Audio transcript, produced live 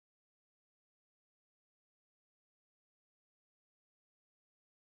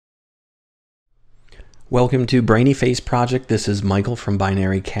Welcome to brainyfaceproject. This is Michael from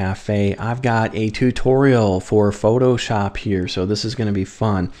binarycafe. I've got a tutorial for Photoshop here, so this is going to be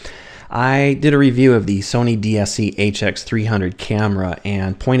fun. I did a review of the Sony DSC-HX300 camera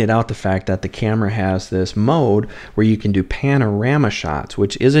and pointed out the fact that the camera has this mode where you can do panorama shots,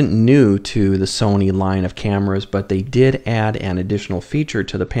 which isn't new to the Sony line of cameras, but they did add an additional feature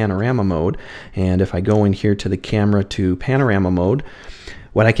to the panorama mode. And if I go in here to the camera to panorama mode,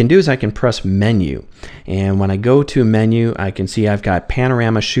 what I can do is I can press menu, and when I go to menu I can see I've got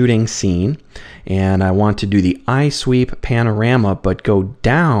panorama shooting scene, and I want to do the eye sweep panorama but go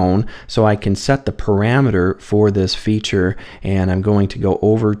down so I can set the parameter for this feature, and I'm going to go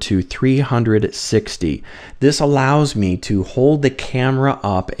over to 360. This allows me to hold the camera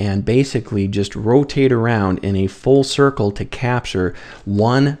up and basically just rotate around in a full circle to capture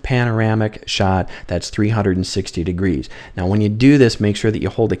one panoramic shot that's 360 degrees. Now when you do this, make sure that you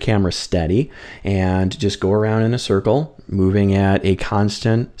hold the camera steady and just go around in a circle, moving at a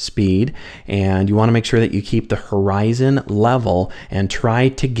constant speed, and you want to make sure that you keep the horizon level and try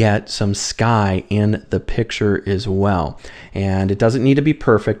to get some sky in the picture as well. And it doesn't need to be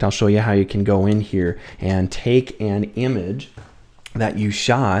perfect. I'll show you how you can go in here and take an image that you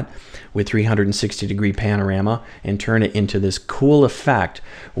shot with 360 degree panorama and turn it into this cool effect,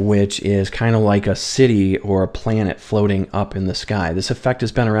 which is kind of like a city or a planet floating up in the sky. This effect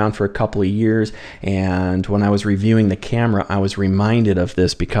has been around for a couple of years, and when I was reviewing the camera I was reminded of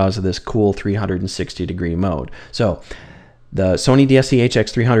this because of this cool 360 degree mode. So the Sony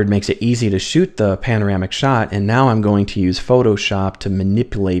DSC-HX300 makes it easy to shoot the panoramic shot, and now I'm going to use Photoshop to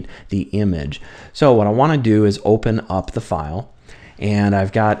manipulate the image. So what I want to do is open up the file, and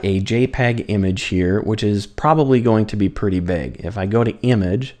I've got a JPEG image here, which is probably going to be pretty big. If I go to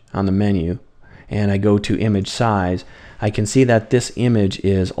image on the menu and I go to image size, I can see that this image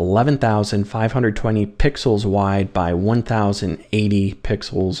is 11,520 pixels wide by 1,080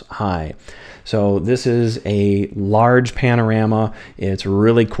 pixels high. So this is a large panorama. It's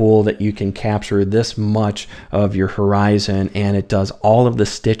really cool that you can capture this much of your horizon, and it does all of the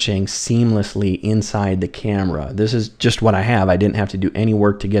stitching seamlessly inside the camera. This is just what I have. I didn't have to do any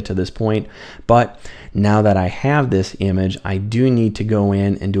work to get to this point, but now that I have this image, I do need to go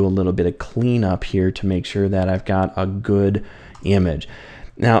in and do a little bit of cleanup here to make sure that I've got a good image.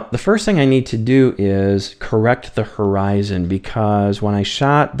 Now, the first thing I need to do is correct the horizon, because when I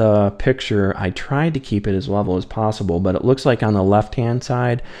shot the picture, I tried to keep it as level as possible, but it looks like on the left-hand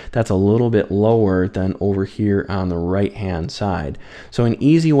side, that's a little bit lower than over here on the right-hand side. So an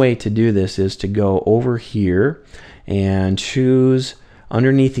easy way to do this is to go over here and choose,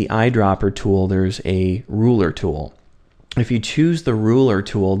 underneath the eyedropper tool, there's a ruler tool. If you choose the ruler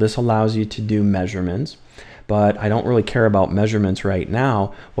tool, this allows you to do measurements. But I don't really care about measurements right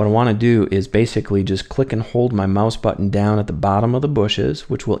now. What I want to do is basically just click and hold my mouse button down at the bottom of the bushes,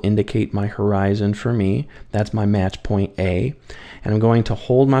 which will indicate my horizon for me. That's my match point A. And I'm going to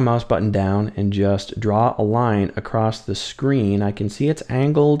hold my mouse button down and just draw a line across the screen. I can see it's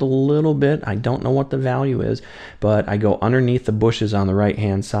angled a little bit. I don't know what the value is, but I go underneath the bushes on the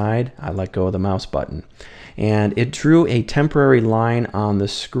right-hand side. I let go of the mouse button, and it drew a temporary line on the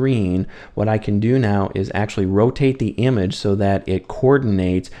screen. What I can do now is actually rotate the image so that it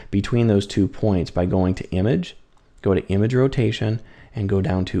coordinates between those 2 points by going to image, go to image rotation, and go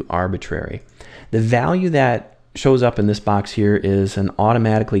down to arbitrary. The value that shows up in this box here is an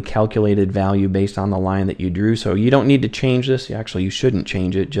automatically calculated value based on the line that you drew, so you don't need to change this. Actually, you shouldn't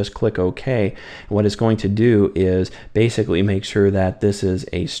change it. Just click OK. And what it's going to do is basically make sure that this is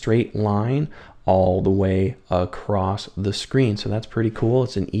a straight line all the way across the screen. So that's pretty cool.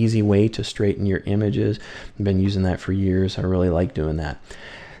 It's an easy way to straighten your images. I've been using that for years. I really like doing that.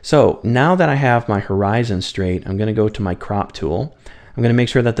 So now that I have my horizon straight, I'm going to go to my crop tool. I'm going to make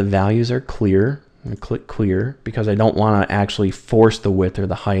sure that the values are clear. I'm going to click clear because I don't want to actually force the width or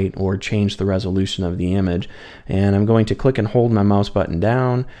the height or change the resolution of the image. And I'm going to click and hold my mouse button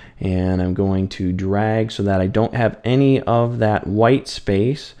down, and I'm going to drag so that I don't have any of that white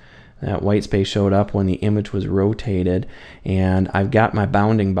space. That white space showed up when the image was rotated, and I've got my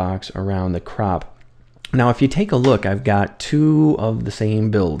bounding box around the crop. Now if you take a look, I've got two of the same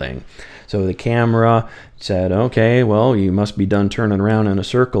building. So the camera said, okay, well, you must be done turning around in a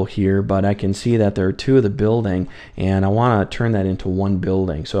circle here, but I can see that there are two of the building, and I want to turn that into one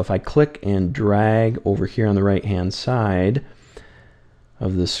building. So if I click and drag over here on the right hand side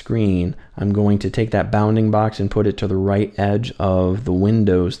of the screen, I'm going to take that bounding box and put it to the right edge of the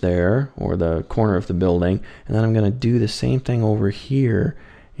windows there, or the corner of the building, and then I'm going to do the same thing over here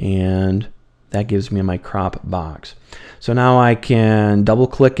and that gives me my crop box. So now I can double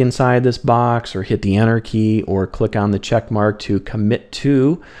click inside this box or hit the enter key or click on the check mark to commit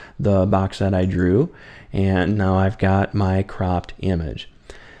to the box that I drew. And now I've got my cropped image.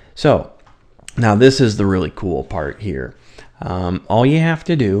 So now this is the really cool part here. All you have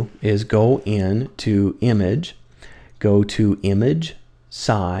to do is go into image, go to image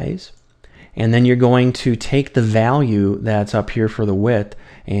size, and then you're going to take the value that's up here for the width,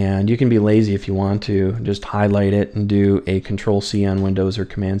 and you can be lazy if you want to just highlight it and do a Control-C on Windows or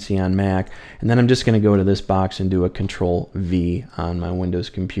Command-C on Mac, and then I'm just going to go to this box and do a Control-V on my Windows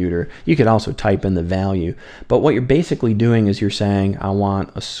computer. You could also type in the value, but what you're basically doing is you're saying I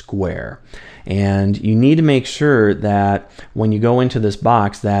want a square. And you need to make sure that when you go into this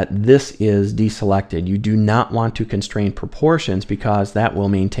box that this is deselected. You do not want to constrain proportions because that will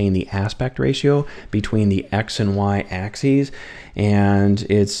maintain the aspect ratio between the X and Y axes, and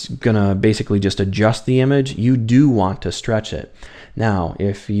it's gonna basically just adjust the image. You do want to stretch it. Now,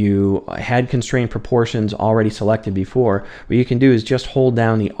 if you had constrained proportions already selected before, what you can do is just hold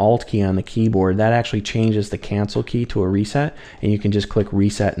down the Alt key on the keyboard. That actually changes the cancel key to a reset, and you can just click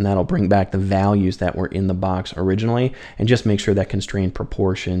reset and that'll bring back the values that were in the box originally, and just make sure that constrained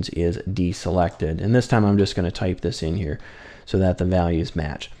proportions is deselected. And this time I'm just going to type this in here so that the values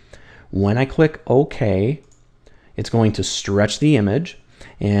match. When I click OK, it's going to stretch the image.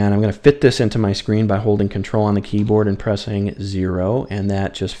 And I'm going to fit this into my screen by holding Control on the keyboard and pressing 0, and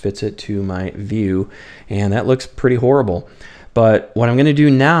that just fits it to my view, and that looks pretty horrible. But what I'm going to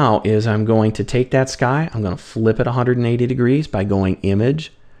do now is I'm going to take that sky, I'm going to flip it 180 degrees by going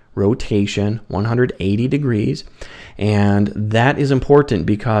Image, Rotation, 180 degrees, and that is important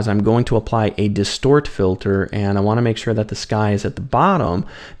because I'm going to apply a distort filter, and I want to make sure that the sky is at the bottom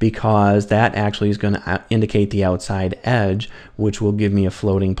because that actually is going to indicate the outside edge, which will give me a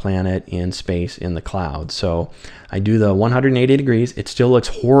floating planet in space in the cloud. So I do the 180 degrees. It still looks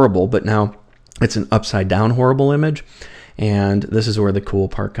horrible, but now it's an upside down horrible image, and this is where the cool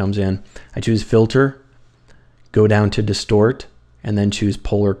part comes in. I choose filter, go down to distort, and then choose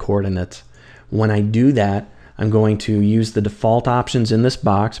polar coordinates. When I do that, I'm going to use the default options in this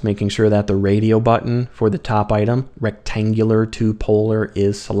box, making sure that the radio button for the top item, rectangular to polar,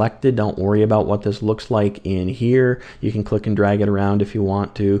 is selected. Don't worry about what this looks like in here. You can click and drag it around if you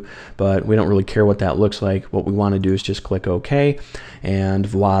want to, but we don't really care what that looks like. What we want to do is just click OK, and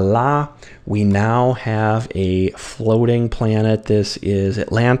voila, we now have a floating planet. This is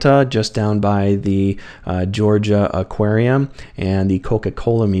Atlanta, just down by the Georgia Aquarium and the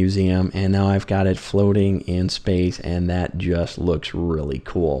Coca-Cola Museum, and now I've got it floating in space, and that just looks really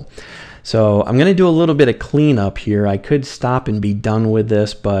cool. So I'm going to do a little bit of cleanup here. I could stop and be done with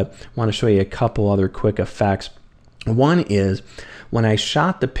this, but I want to show you a couple other quick effects. One is when I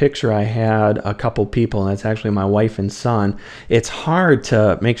shot the picture, I had a couple people, and that's actually my wife and son. It's hard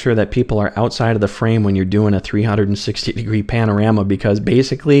to make sure that people are outside of the frame when you're doing a 360-degree panorama because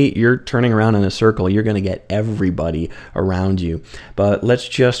basically you're turning around in a circle. You're going to get everybody around you. But let's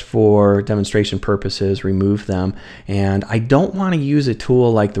just, for demonstration purposes, remove them. And I don't want to use a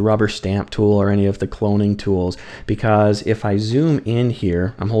tool like the rubber stamp tool or any of the cloning tools because if I zoom in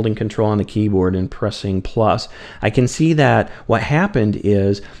here, I'm holding Control on the keyboard and pressing plus, I can see that what happened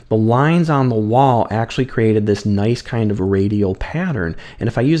is the lines on the wall actually created this nice kind of radial pattern, and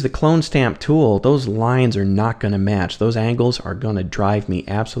if I use the clone stamp tool, those lines are not going to match. Those angles are going to drive me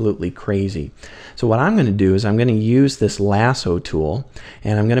absolutely crazy. So what I'm going to do is I'm going to use this lasso tool,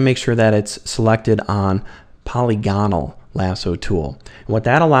 and I'm going to make sure that it's selected on Polygonal lasso tool. And what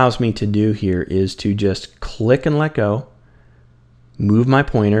that allows me to do here is to just click and let go, move my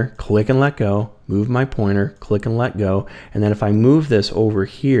pointer, click and let go, move my pointer, click and let go, and then if I move this over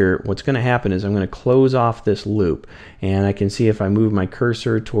here, what's going to happen is I'm going to close off this loop, and I can see if I move my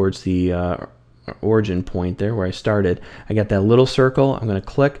cursor towards the origin point there where I started, I got that little circle, I'm going to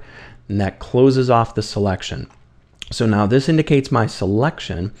click, and that closes off the selection. So now this indicates my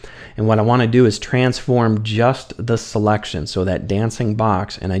selection, and what I want to do is transform just the selection, so that dancing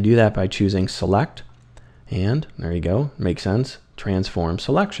box, and I do that by choosing select, and there you go, makes sense, transform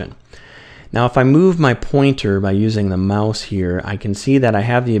selection. Now if I move my pointer by using the mouse here, I can see that I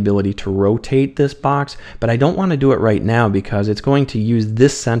have the ability to rotate this box, but I don't want to do it right now because it's going to use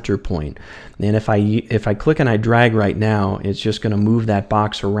this center point. And if I click and I drag right now, it's just going to move that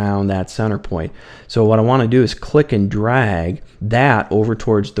box around that center point. So what I want to do is click and drag that over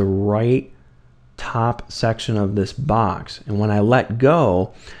towards the right top section of this box. And when I let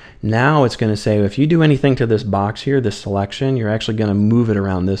go, Now it's going to say if you do anything to this box here, this selection, you're actually going to move it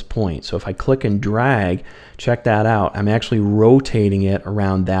around this point. So if I click and drag, check that out, I'm actually rotating it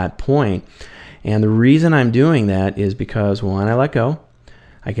around that point. And the reason I'm doing that is because when I let go,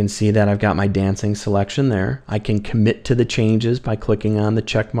 I can see that I've got my dancing selection there. I can commit to the changes by clicking on the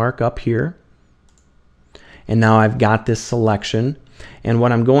check mark up here. And now I've got this selection. And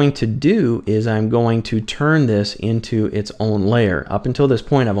what I'm going to do is I'm going to turn this into its own layer. Up until this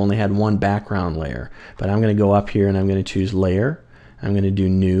point, I've only had one background layer. But I'm going to go up here and I'm going to choose Layer. I'm going to do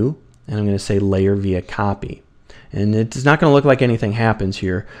New. And I'm going to say Layer via Copy. And it's not going to look like anything happens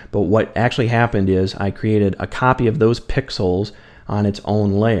here. But what actually happened is I created a copy of those pixels on its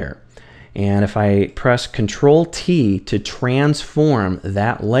own layer. And if I press Control T to transform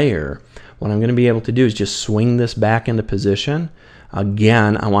that layer, what I'm going to be able to do is just swing this back into position.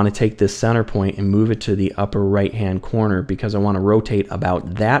 Again, I want to take this center point and move it to the upper right hand corner because I want to rotate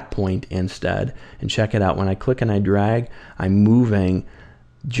about that point instead. And check it out, when I click and I drag, I'm moving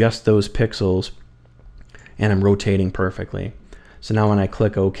just those pixels and I'm rotating perfectly. So now when I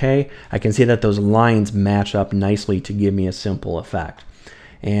click OK, I can see that those lines match up nicely to give me a simple effect.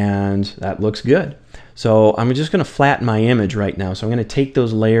 And that looks good. So I'm just going to flatten my image right now. So I'm going to take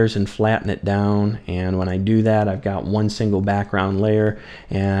those layers and flatten it down. And when I do that, I've got one single background layer.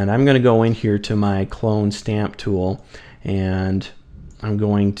 And I'm going to go in here to my clone stamp tool. And I'm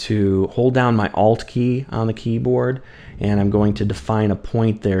going to hold down my Alt key on the keyboard. And I'm going to define a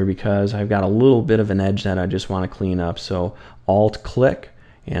point there because I've got a little bit of an edge that I just want to clean up. So Alt click,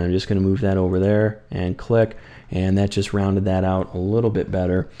 and I'm just going to move that over there and click, and that just rounded that out a little bit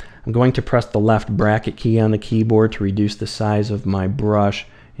better. I'm going to press the left bracket key on the keyboard to reduce the size of my brush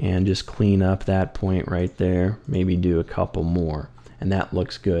and just clean up that point right there. Maybe do a couple more, and that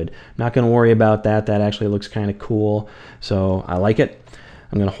looks good. I'm not going to worry about that. That actually looks kind of cool, so I like it.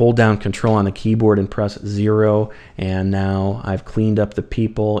 I'm going to hold down Control on the keyboard and press 0, and now I've cleaned up the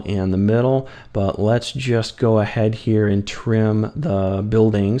people in the middle. But let's just go ahead here and trim the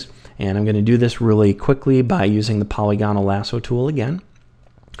buildings, and I'm going to do this really quickly by using the Polygonal Lasso tool again.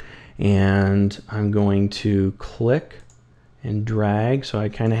 And I'm going to click and drag, so I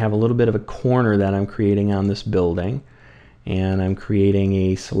kind of have a little bit of a corner that I'm creating on this building. And I'm creating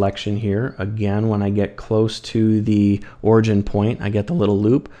a selection here. Again, when I get close to the origin point, I get the little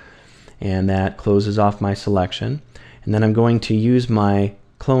loop, and that closes off my selection. And then I'm going to use my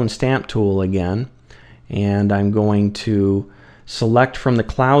clone stamp tool again, and I'm going to select from the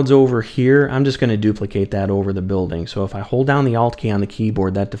clouds over here. I'm just going to duplicate that over the building. So if I hold down the Alt key on the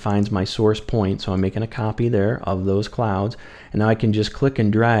keyboard, that defines my source point. So I'm making a copy there of those clouds. And now I can just click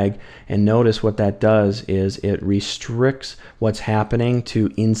and drag, and notice what that does is it restricts what's happening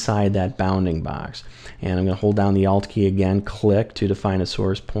to inside that bounding box. And I'm going to hold down the Alt key again, click to define a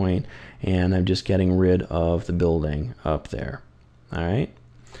source point, and I'm just getting rid of the building up there. All right.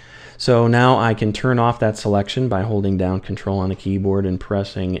 So now I can turn off that selection by holding down Control on the keyboard and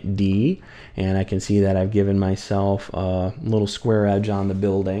pressing D, and I can see that I've given myself a little square edge on the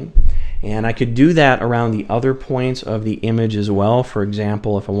building. And I could do that around the other points of the image as well. For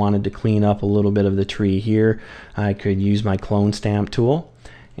example, if I wanted to clean up a little bit of the tree here, I could use my clone stamp tool,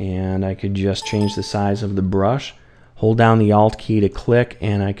 and I could just change the size of the brush, hold down the Alt key to click,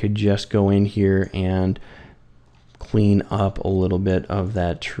 and I could just go in here and clean up a little bit of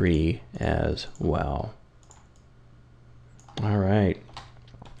that tree as well. All right.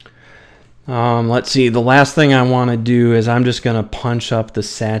 Let's see, the last thing I want to do is I'm just going to punch up the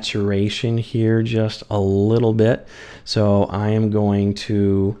saturation here just a little bit. So I am going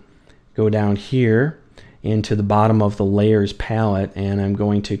to go down here into the bottom of the layers palette, and I'm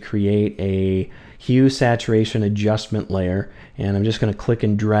going to create a hue saturation adjustment layer, and I'm just going to click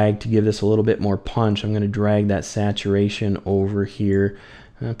and drag to give this a little bit more punch. I'm going to drag that saturation over here.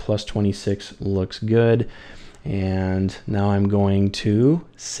 Plus 26 looks good. And now I'm going to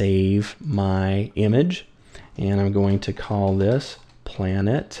save my image, and I'm going to call this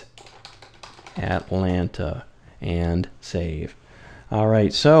Planet Atlanta and save. All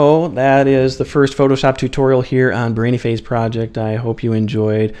right, so that is the first Photoshop tutorial here on brainyface project. I hope you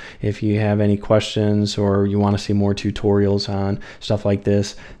enjoyed. If you have any questions or you want to see more tutorials on stuff like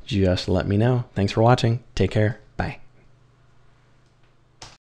this, just let me know. Thanks for watching. Take care.